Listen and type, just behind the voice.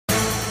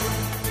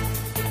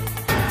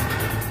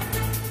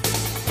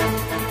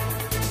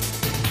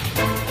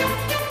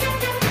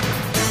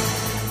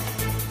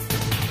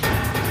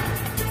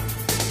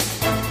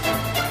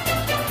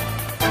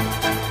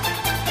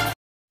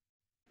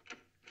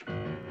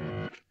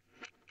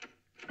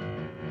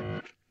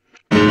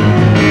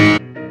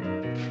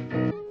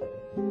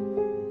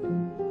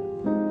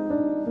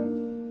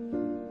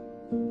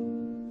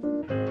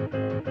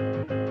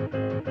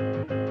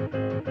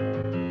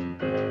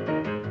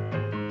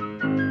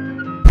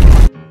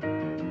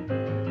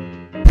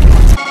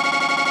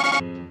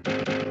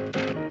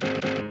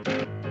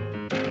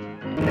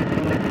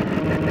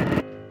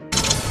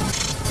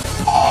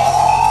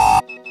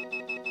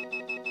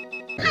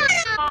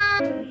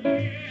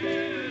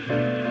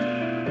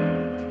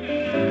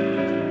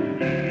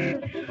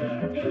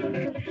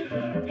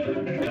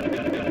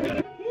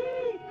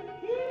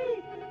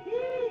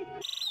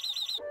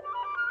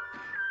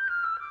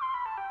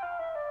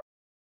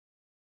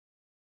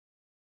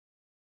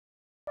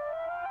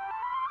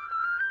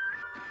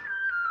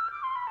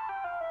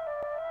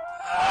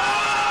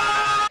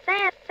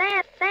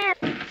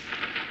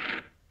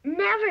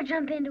never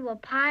jump into a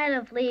pile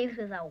of leaves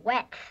with a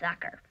wet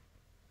sucker.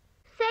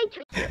 Say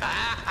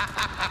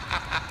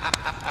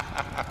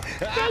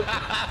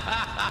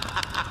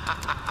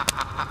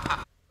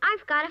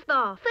I've got a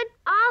ball.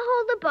 I'll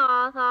hold the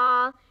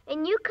ball,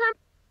 and you come.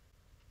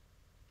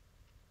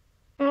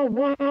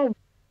 Oh.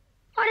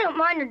 I don't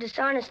mind your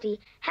dishonesty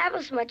half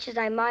as much as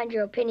I mind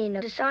your opinion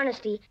of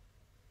dishonesty.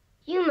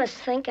 You must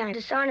think I'm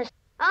dishonest.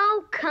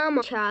 Oh, come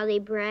on, Charlie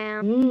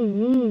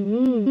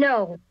Brown.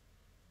 No.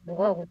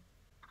 Whoa.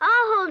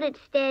 I'll hold it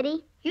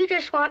steady. You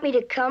just want me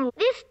to come.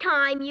 This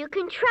time you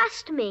can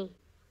trust me.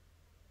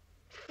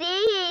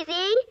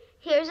 See?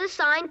 Here's a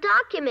signed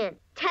document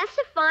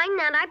testifying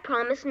that I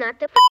promise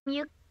not to f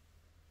you.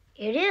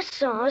 It is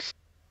sauce.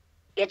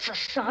 It's a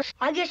sauce.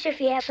 I guess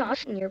if you have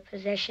sauce in your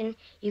possession,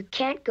 you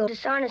can't go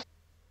dishonest.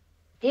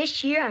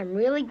 This year, I'm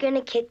really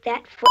gonna kick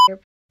that f***er.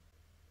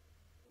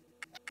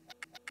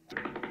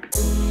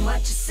 What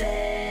you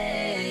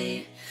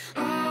say?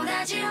 Oh,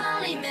 that you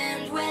only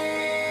meant well.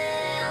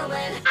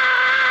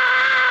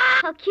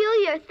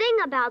 Peculiar thing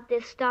about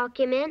this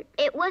document,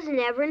 it was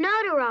never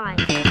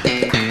notarized.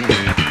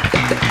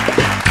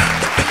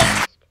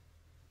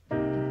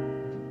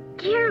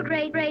 Dear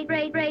great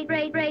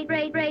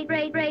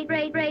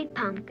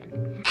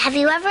pumpkin. Have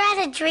you ever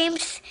had a dream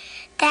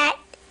that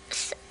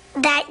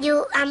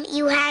you want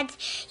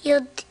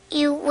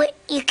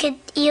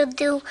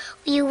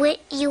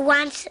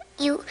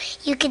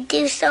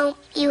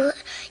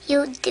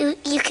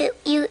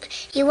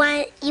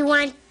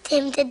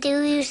him to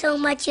do you so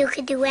much you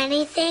could do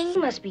anything? You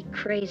must be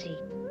crazy.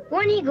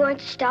 When are you going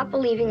to stop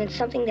believing in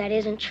something that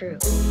isn't true?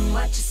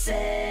 What you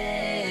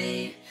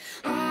say?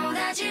 Oh,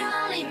 that you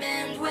only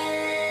meant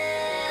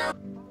well.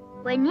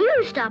 When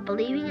you stop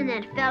believing in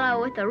that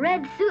fellow with the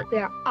red suit, We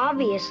are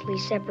obviously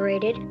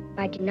separated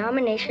by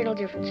denominational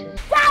differences.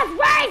 that's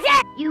crazy!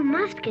 You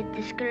must get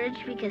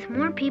discouraged because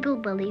more people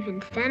believe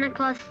in Santa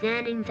Claus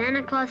standing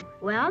Santa Claus.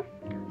 Well,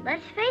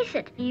 let's face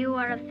it, you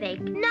are a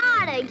fake.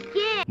 Not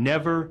again!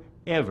 Never,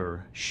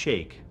 ever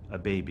shake a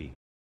baby.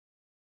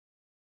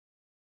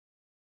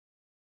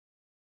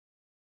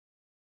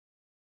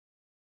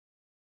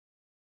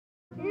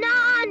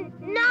 None!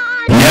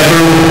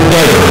 Never,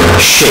 ever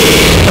shake a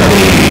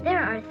baby.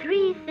 There are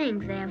three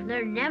things I have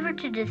learned never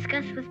to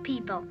discuss with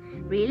people: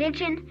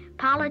 religion,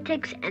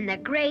 politics, and the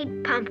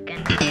great pumpkin.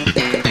 You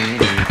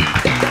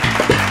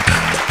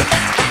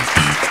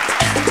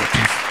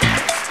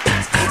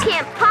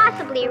can't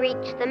possibly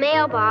reach the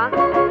mailbox.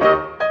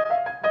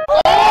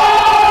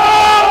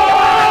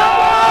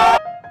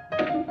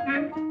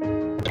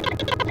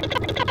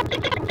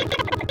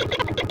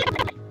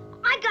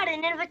 I got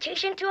an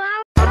invitation to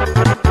our...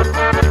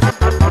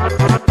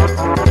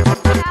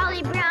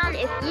 Charlie Brown,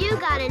 if you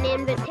got an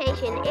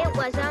invitation, it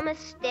was a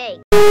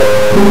mistake.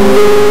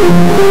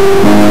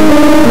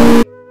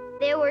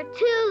 There were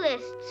two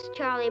lists,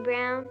 Charlie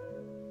Brown.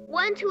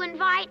 One to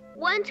invite,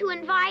 one to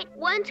invite,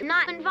 one to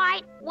not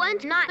invite, one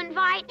to not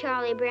invite,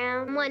 Charlie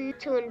Brown. One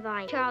to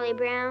invite, Charlie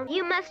Brown.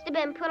 You must have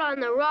been put on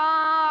the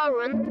wrong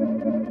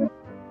run.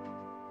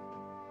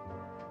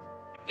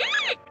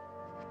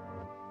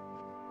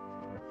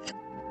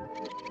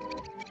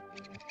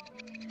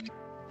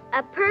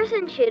 A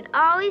person should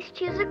always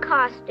choose a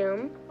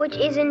costume which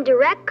is in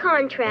direct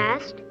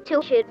contrast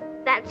to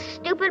that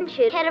stupid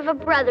shithead of a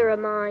brother of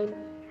mine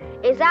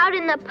is out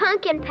in the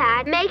pumpkin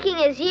patch making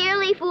his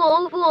yearly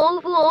fool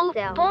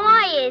self.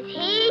 Boy, is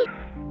he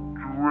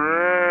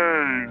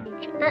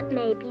strange. But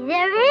maybe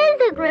there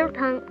is a great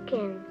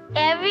pumpkin.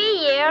 Every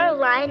year,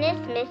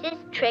 Linus misses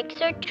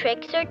tricks or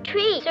treats,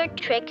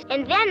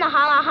 and then the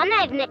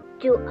holiday.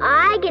 Do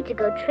I get to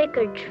go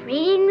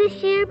trick-or-treating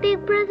this year,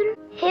 Big Brother?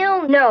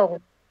 Hell no.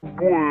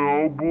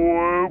 Boy.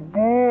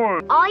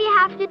 All you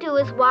have to do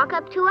is walk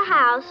up to a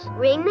house,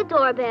 ring the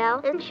doorbell,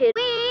 and shoot.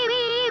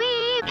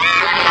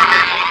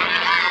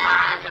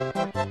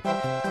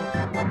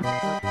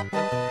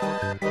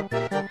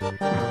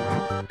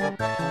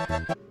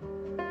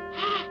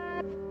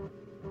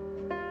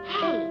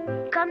 Hey,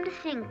 come to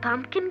sing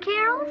pumpkin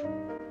carols?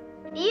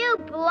 You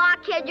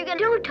blockhead,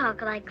 Don't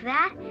talk like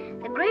that.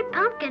 The great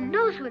pumpkin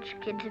knows which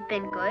kids have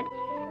been good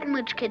and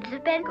which kids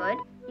have been good.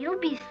 You'll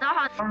be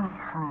sauced.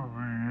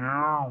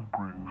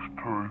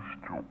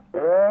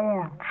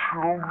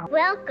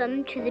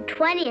 Welcome to the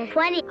 20th.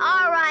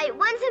 All right,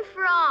 once and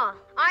for all,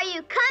 are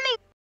you coming?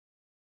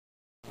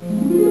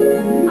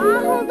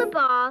 I'll hold the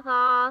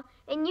ball,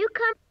 and you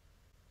come.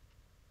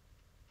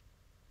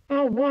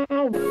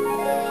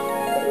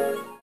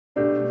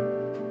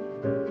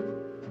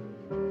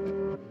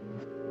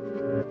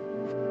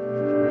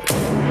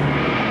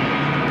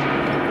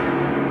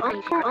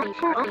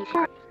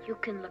 You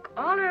can look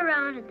all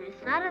around and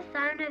there's not a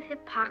sign of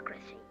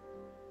hypocrisy.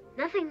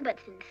 Nothing but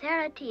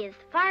sincerity as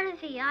far as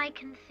the eye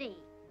can see.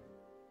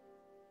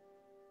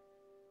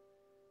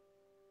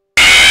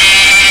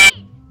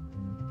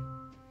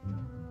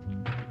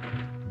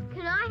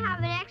 Can I have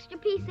an extra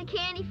piece of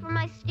candy for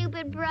my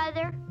stupid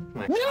brother?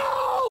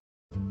 No!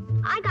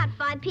 I got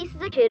 5 pieces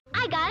of shit.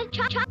 I got a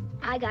chop.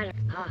 I got a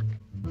cock.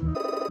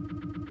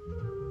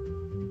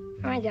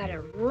 I got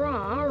it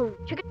wrong.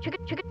 Tree. Tree.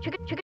 Tree. Tree. Tree.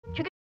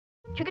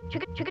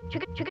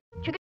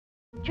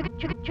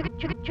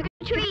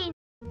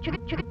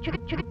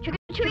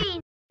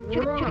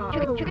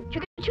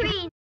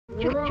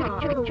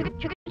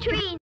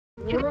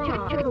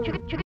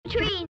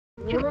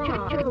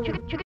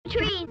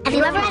 Tree. Have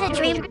you ever had a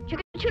dream?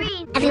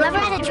 Tree. Have you ever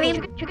had a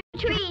dream?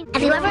 Tree.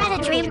 Have you ever had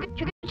a dream?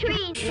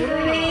 Tree.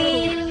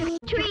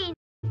 Tree.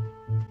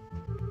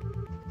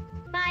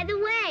 By the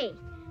way,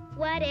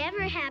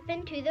 whatever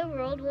happened to the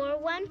World War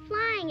I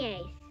flying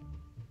ace?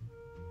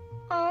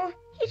 Oh,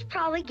 he's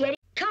probably getting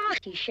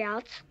tossed, he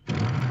shouts.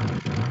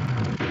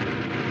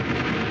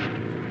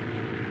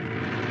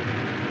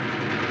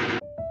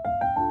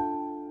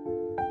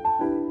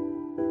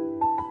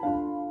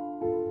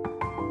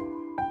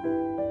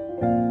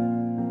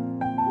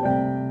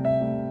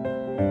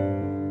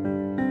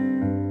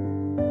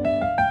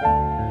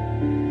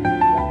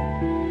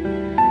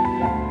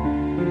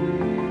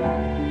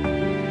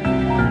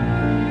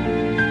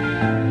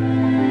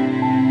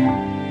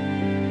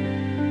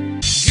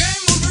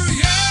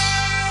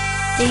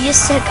 Do you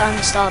sick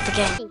uninstall the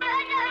game?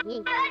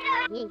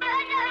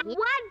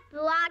 What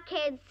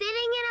blockhead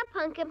sitting in a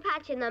pumpkin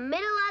patch in the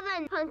middle of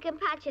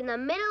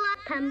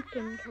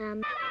pumpkin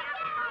come?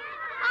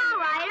 All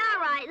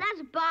right,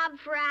 let's bob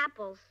for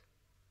apples.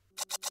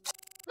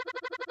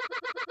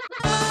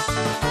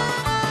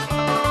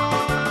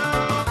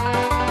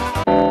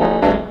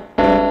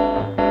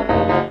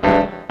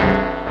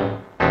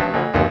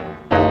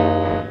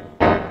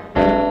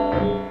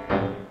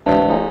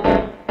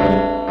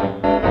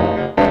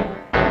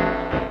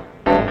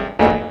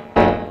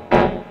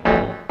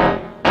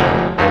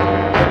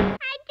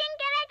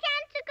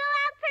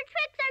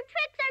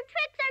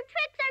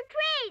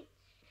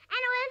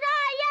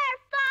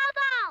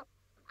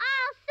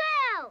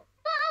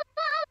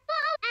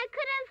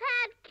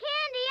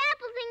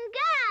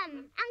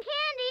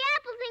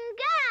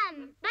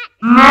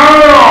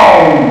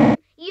 No!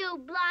 You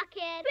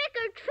blockhead. Trick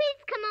or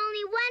treats come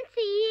only once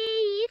a year.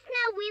 You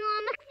snow wheel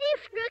on the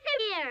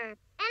here. And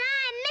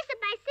I miss it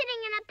by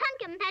sitting in a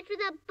pumpkin patch with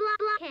a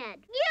blockhead.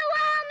 You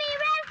owe me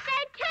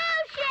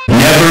restitution!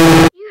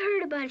 Never. You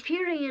heard about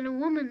Fury and a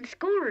woman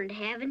scorned,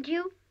 haven't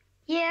you?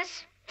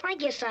 Yes, I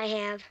guess I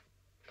have.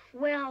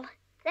 Well,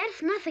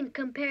 that's nothing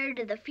compared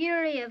to the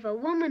fury of a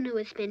woman who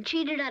has been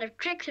cheated out of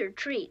tricks or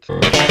treats.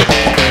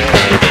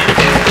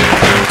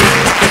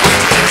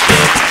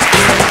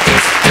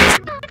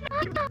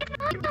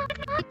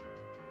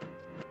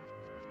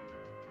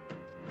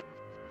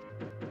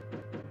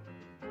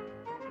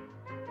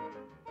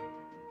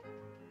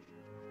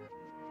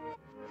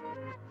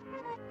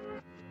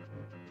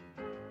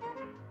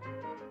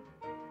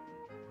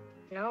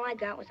 And all I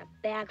got was a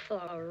bag full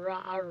of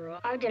rah-rah.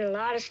 I've done a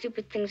lot of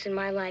stupid things in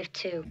my life,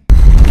 too.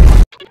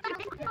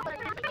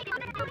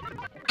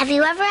 Have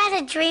you ever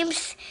had a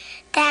dreams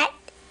that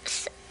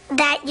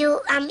you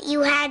want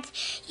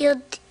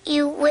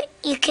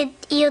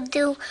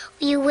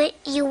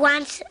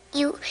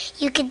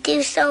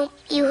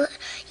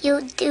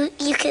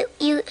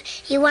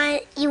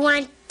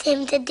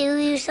him to do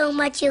you so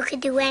much you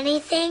could do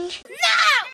anything? No!